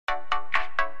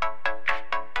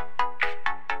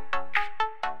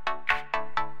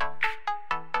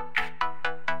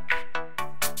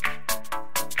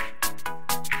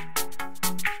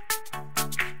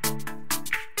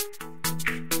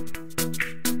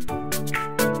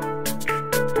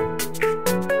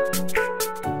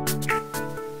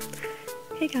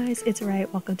Guys, it's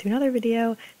Right. Welcome to another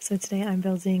video. So today I'm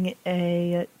building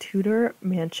a Tudor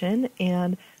mansion,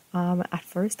 and at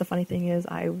first the funny thing is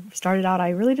I started out, I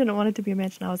really didn't want it to be a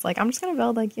mansion. I was like, I'm just gonna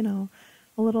build like, a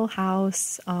little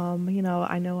house. I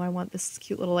know I want this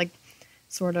cute little like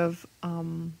sort of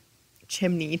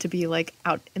chimney to be like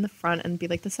out in the front and be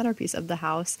like the centerpiece of the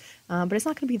house, but it's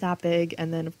not going to be that big.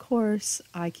 And then of course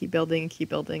I keep building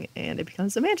and it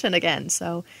becomes a mansion again.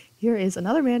 So here is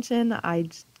another mansion. I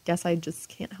guess I just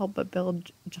can't help but build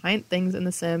giant things in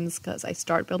The Sims because I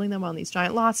start building them on these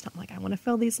giant lots and I'm like, I want to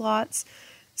fill these lots.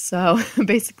 So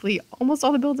basically almost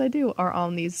all the builds I do are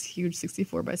on these huge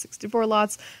 64 by 64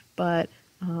 lots, but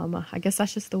I guess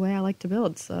that's just the way I like to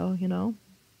build. So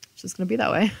it's just gonna be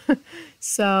that way.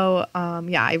 So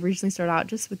yeah, I originally started out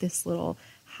just with this little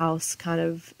house kind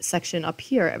of section up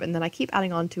here, and then I keep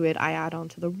adding on to it. I add on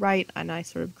to the right and I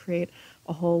sort of create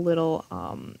a whole little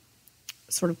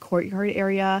sort of courtyard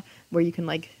area where you can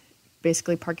like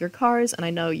basically park your cars. And I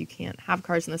know you can't have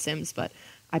cars in The Sims, but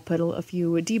I put a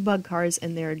few debug cars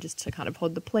in there just to kind of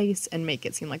hold the place and make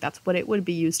it seem like that's what it would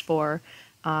be used for.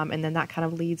 And then that kind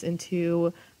of leads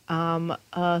into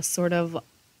a sort of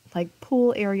like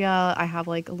pool area. I have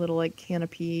like a little like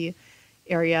canopy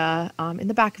area in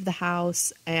the back of the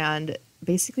house, and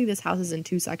basically this house is in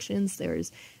two sections.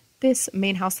 There's this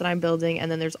main house that I'm building, and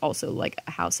then there's also like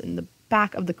a house in the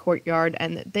back of the courtyard,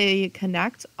 and they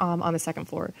connect on the second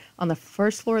floor. On the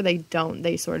first floor they don't,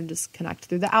 they sort of just connect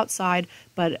through the outside,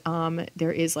 but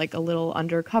there is like a little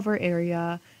undercover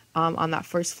area on that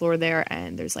first floor there,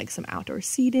 and there's like some outdoor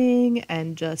seating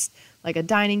and just like a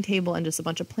dining table and just a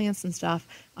bunch of plants and stuff.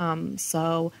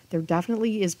 So there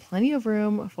definitely is plenty of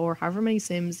room for however many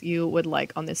Sims you would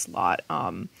like on this lot.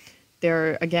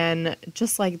 There, again,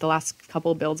 just like the last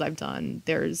couple builds I've done,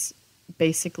 there's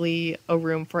basically a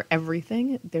room for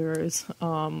everything. There's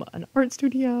an art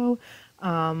studio,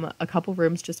 a couple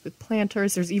rooms just with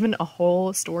planters. There's even a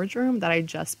whole storage room that I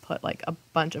just put like a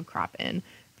bunch of crap in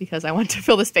because I wanted to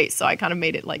fill the space. So I kind of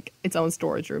made it like its own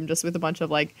storage room just with a bunch of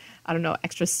like, I don't know,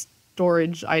 extra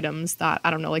storage items that,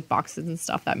 I don't know, like boxes and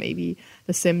stuff that maybe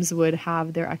the Sims would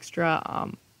have their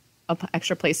extra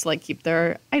extra place to like keep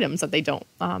their items that they don't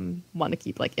want to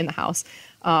keep like in the house.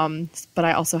 But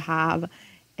I also have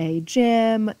a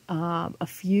gym, a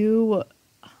few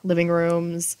living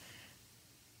rooms,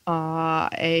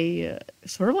 a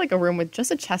sort of like a room with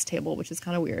just a chess table, which is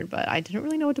kind of weird, but I didn't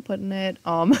really know what to put in it.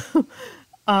 I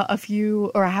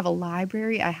have a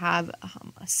library, I have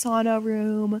a sauna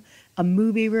room, a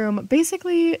movie room,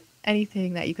 basically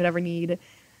anything that you could ever need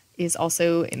is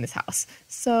also in this house.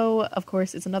 So of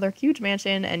course it's another huge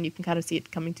mansion and you can kind of see it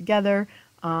coming together.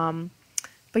 But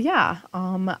yeah,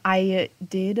 I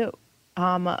did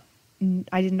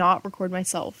not record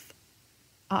myself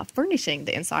furnishing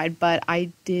the inside, but I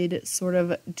did sort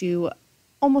of do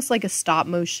almost like a stop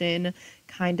motion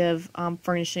kind of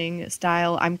furnishing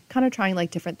style. I'm kind of trying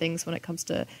like different things when it comes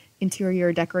to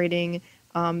interior decorating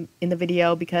in the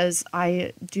video, because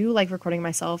I do like recording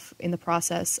myself in the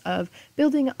process of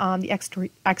building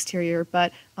the exterior,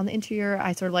 but on the interior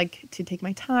I sort of like to take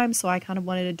my time, so I kind of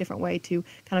wanted a different way to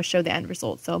kind of show the end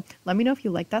result. So let me know if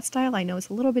you like that style. I know it's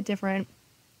a little bit different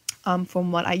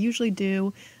from what I usually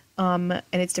do, and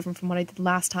it's different from what I did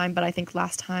last time, but I think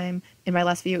last time in my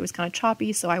last video it was kind of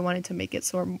choppy, so I wanted to make it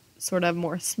sort of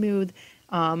more smooth,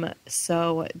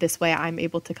 so this way I'm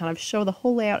able to kind of show the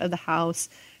whole layout of the house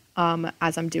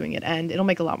as I'm doing it, and it'll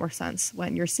make a lot more sense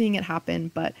when you're seeing it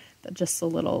happen. But just a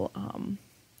little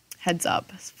heads up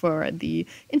for the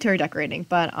interior decorating.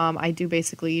 But I do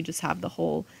basically just have the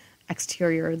whole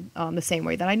exterior the same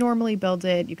way that I normally build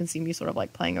it. You can see me sort of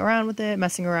like playing around with it,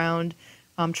 messing around,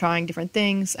 trying different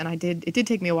things, and it did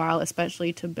take me a while,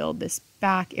 especially to build this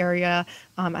back area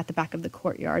at the back of the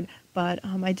courtyard, but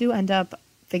I do end up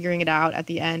figuring it out at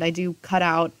the end. I do cut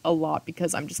out a lot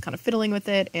because I'm just kind of fiddling with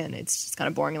it and it's just kind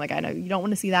of boring. Like, I know you don't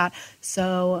want to see that.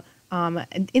 So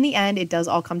in the end, it does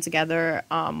all come together.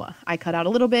 I cut out a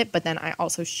little bit, but then I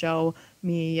also show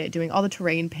me doing all the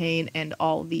terrain paint and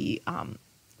all the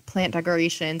plant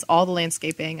decorations, all the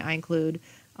landscaping I include.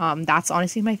 That's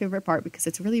honestly my favorite part because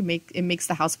it's really makes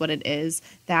the house what it is.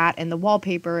 That and the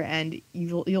wallpaper, and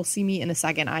you'll see me in a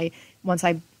second. Once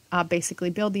I basically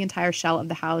build the entire shell of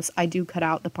the house, I do cut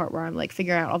out the part where I'm like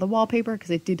figuring out all the wallpaper because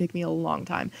it did take me a long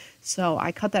time. So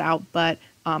I cut that out, but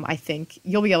I think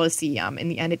you'll be able to see in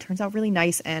the end it turns out really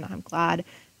nice, and I'm glad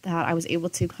that I was able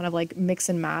to kind of like mix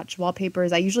and match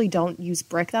wallpapers. I usually don't use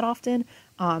brick that often,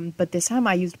 but this time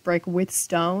I used brick with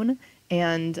stone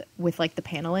and with like the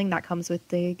paneling that comes with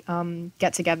the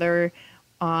get together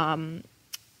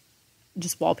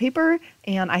just wallpaper,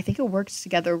 and I think it works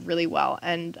together really well.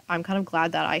 And I'm kind of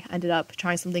glad that I ended up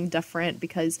trying something different,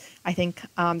 because I think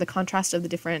the contrast of the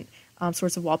different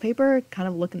sorts of wallpaper kind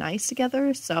of look nice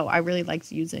together. So I really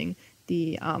liked using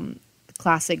the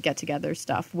classic get together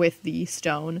stuff with the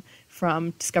stone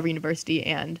from Discovery University,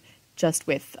 and just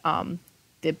with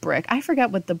the brick. I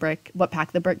forget what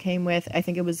pack the brick came with. I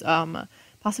think it was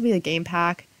possibly a game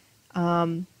pack,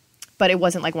 but it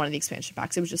wasn't like one of the expansion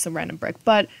packs. It was just some random brick.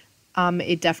 But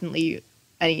it definitely,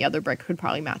 any other brick could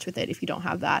probably match with it if you don't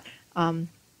have that.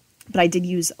 But I did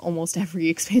use almost every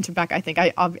expansion pack. I think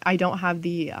I don't have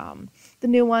the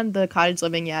new one, the Cottage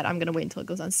Living, yet. I'm gonna wait until it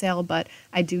goes on sale. But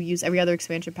I do use every other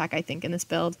expansion pack, I think, in this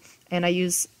build, and I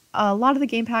use a lot of the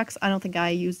game packs. I don't think I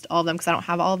used all of them because I don't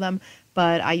have all of them,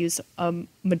 but I used a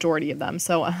majority of them.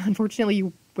 So unfortunately,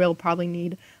 you will probably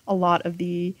need a lot of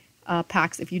the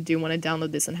packs if you do want to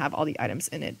download this and have all the items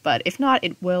in it. But if not,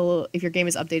 it will. If your game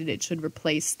is updated, it should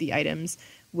replace the items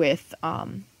with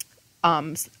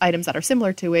items that are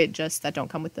similar to it, just that don't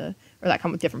come with that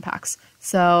come with different packs.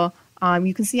 So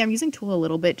you can see I'm using Tool a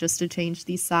little bit just to change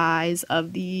the size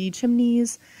of the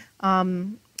chimneys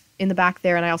in the back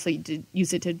there, and I also did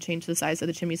use it to change the size of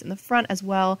the chimneys in the front as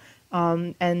well.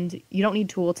 And you don't need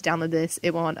Tool to download this.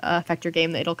 It won't affect your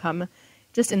game. It'll come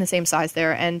just in the same size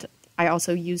there. And I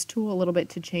also use Tool a little bit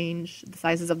to change the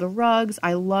sizes of the rugs.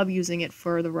 I love using it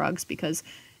for the rugs because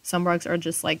some rugs are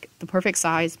just like the perfect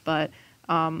size, but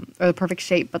or the perfect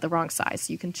shape, but the wrong size.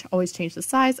 So you can always change the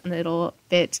size and it'll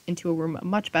fit into a room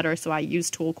much better. So I use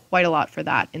Tool quite a lot for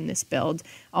that in this build.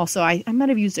 Also, I might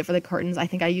have used it for the curtains. I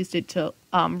think I used it to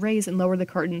raise and lower the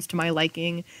curtains to my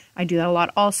liking. I do that a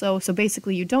lot also. So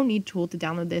basically you don't need Tool to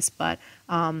download this, but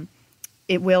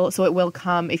it will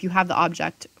come, if you have the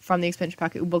object from the expansion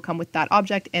pack, it will come with that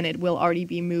object, and it will already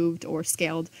be moved or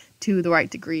scaled to the right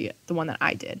degree, the one that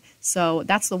I did. So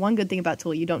that's the one good thing about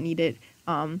Tool. You don't need it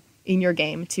in your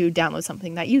game to download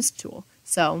something that used Tool.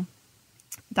 So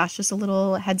that's just a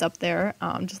little heads up there,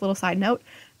 just a little side note.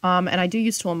 And I do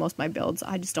use Tool in most of my builds.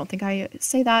 I just don't think I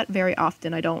say that very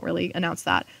often. I don't really announce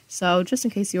that. So just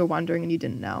in case you were wondering and you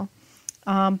didn't know.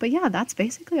 But yeah, that's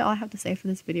basically all I have to say for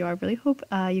this video. I really hope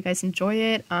you guys enjoy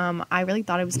it. I really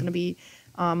thought it was going to be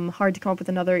hard to come up with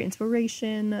another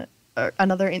inspiration or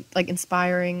another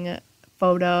inspiring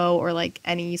photo or like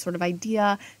any sort of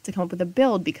idea to come up with a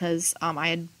build, because I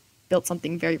had built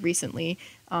something very recently,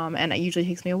 and it usually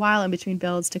takes me a while in between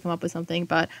builds to come up with something,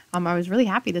 but I was really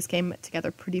happy this came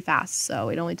together pretty fast. So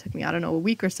it only took me, I don't know, a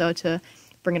week or so to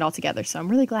bring it all together. So I'm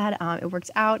really glad it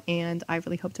worked out, and I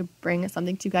really hope to bring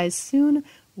something to you guys soon.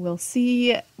 We'll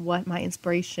see what my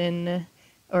inspiration,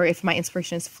 or if my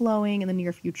inspiration is flowing in the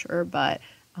near future, but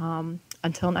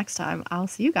until next time, I'll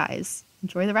see you guys.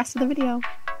 Enjoy the rest of the video.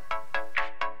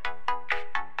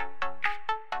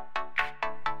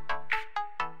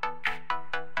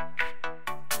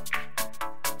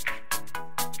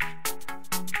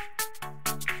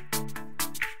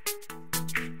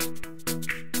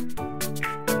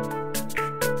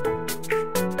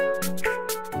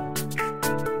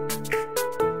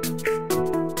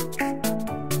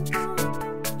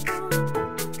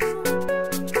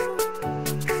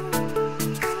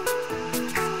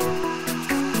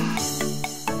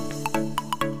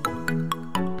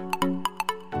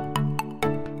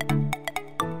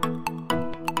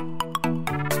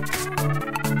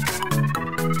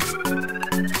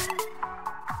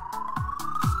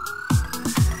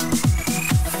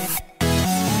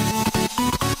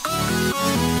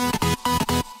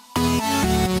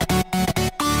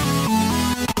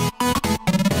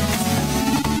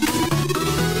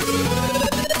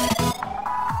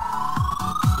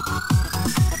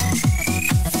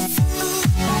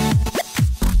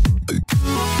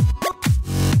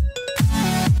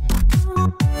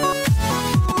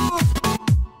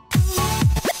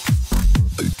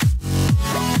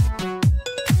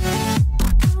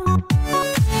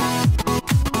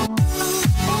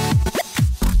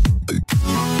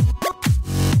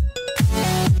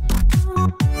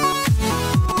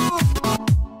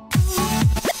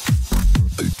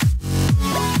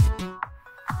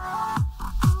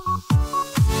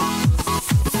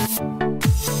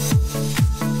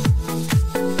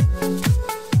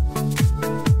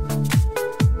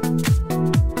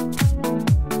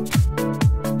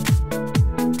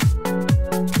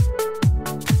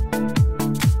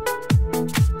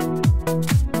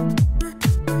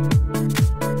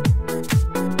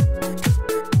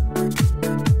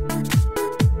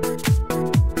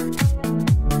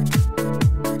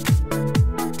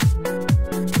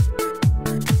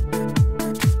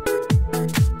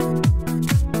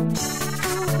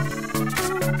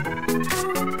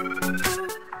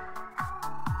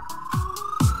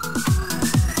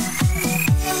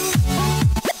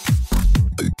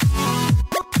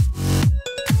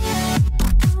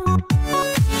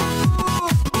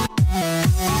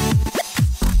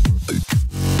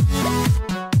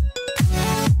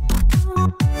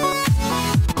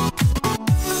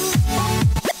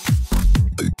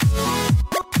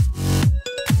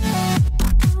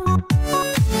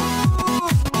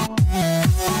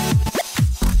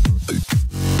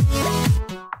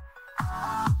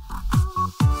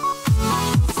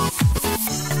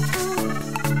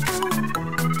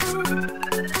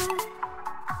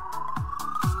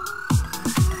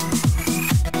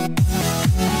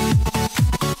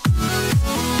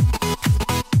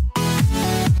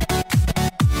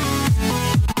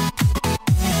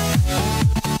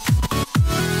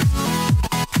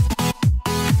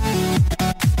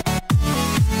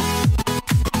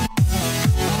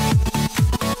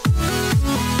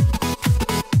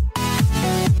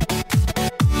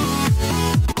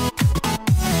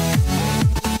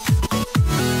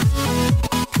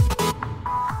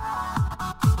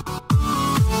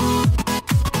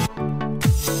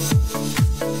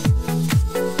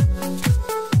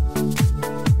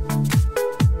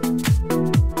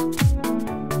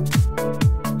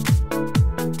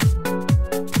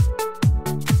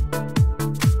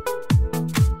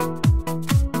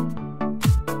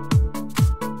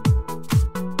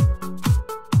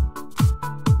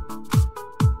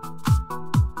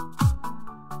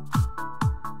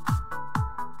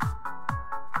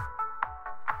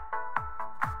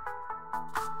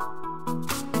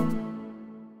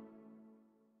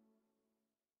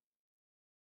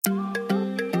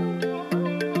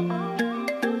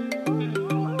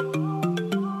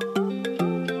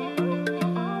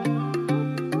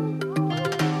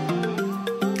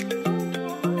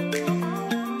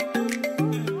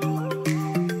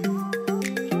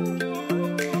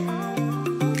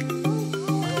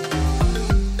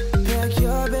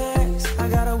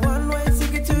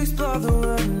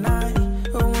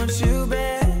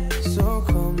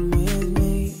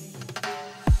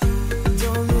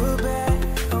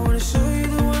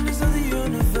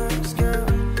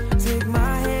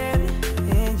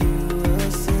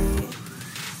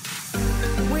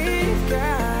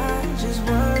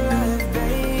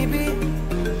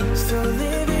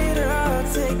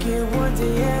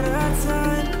 day at a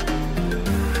time.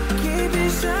 Keep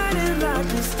it shining like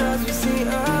the stars we see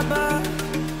above.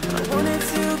 I wanted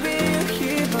to be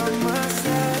here by my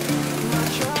side. My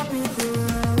tropical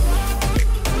love.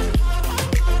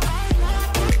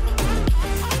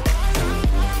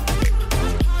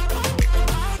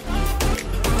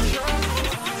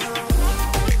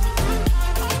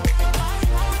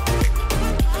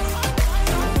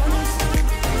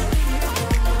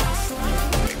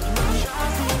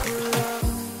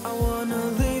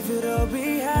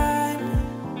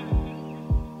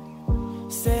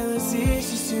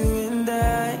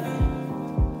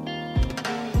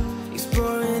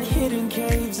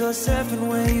 Surfing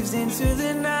waves into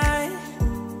the night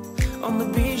on the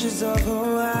beaches of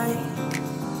Hawaii.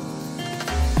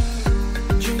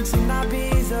 Drinks in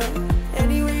Ibiza,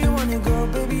 anywhere you wanna go,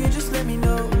 baby, you just let me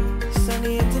know.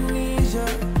 Sunny Indonesia,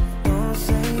 don't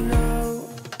say no.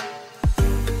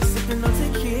 Sipping on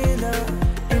tequila,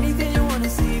 anything you wanna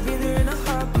see, be there in a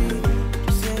heartbeat.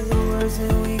 Just say the words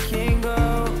and we can go.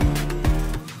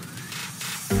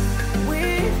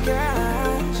 We've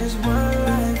got just one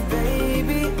life,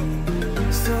 baby.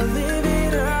 So live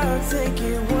it up, take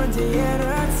it one day at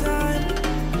a time.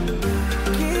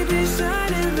 Keep it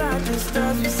shining like the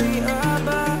stars we see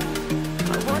above.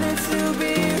 I wanted to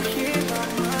be here by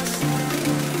my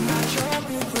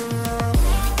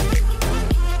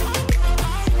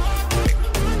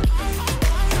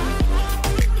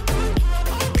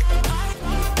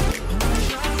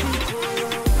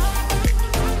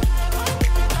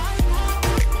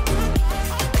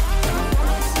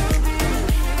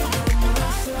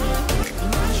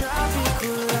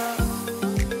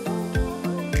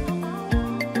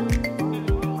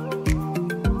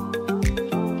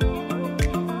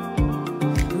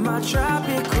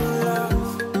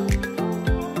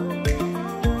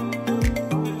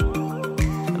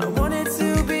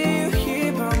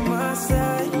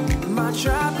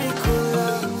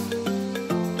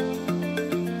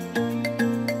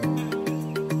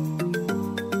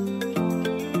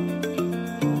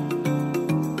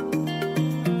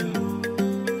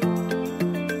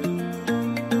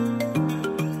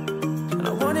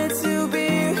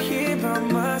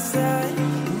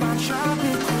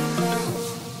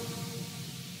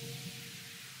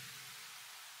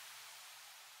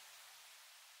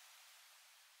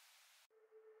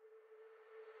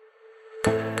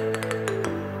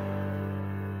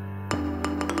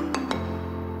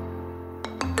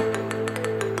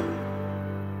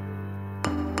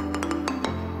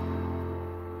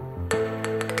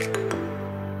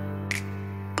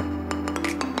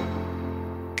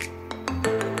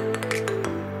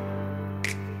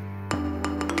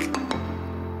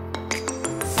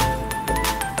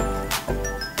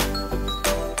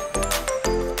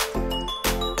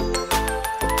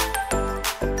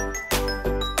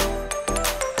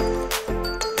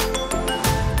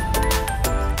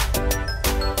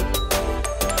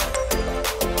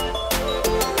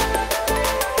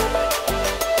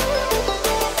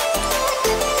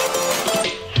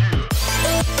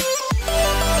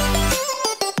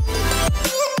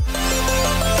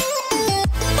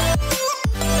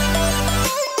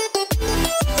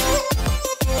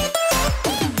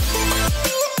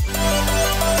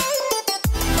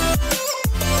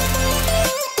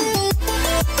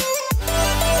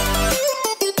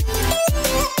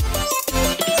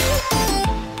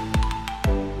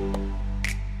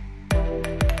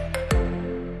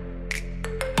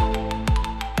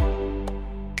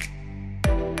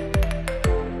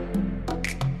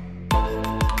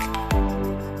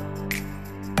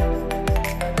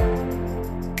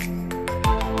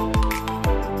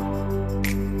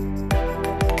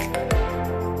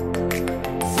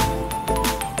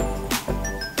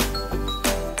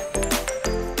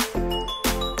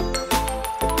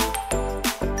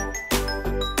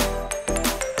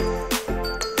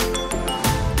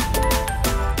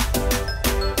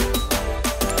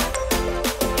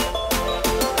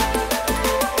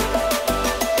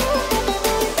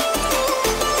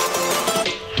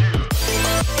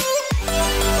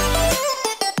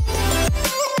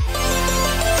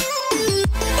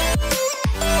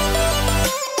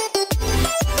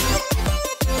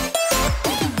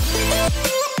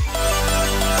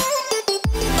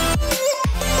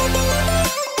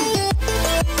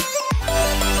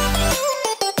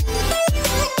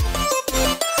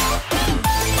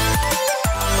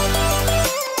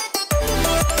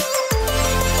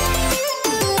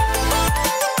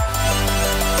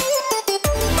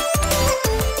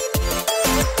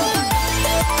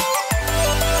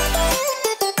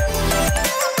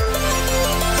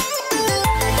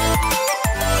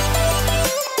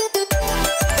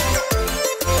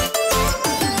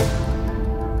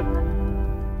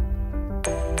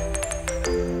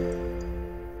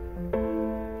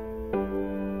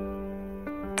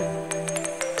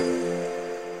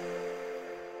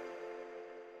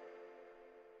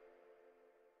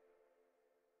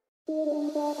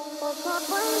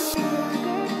Thank you.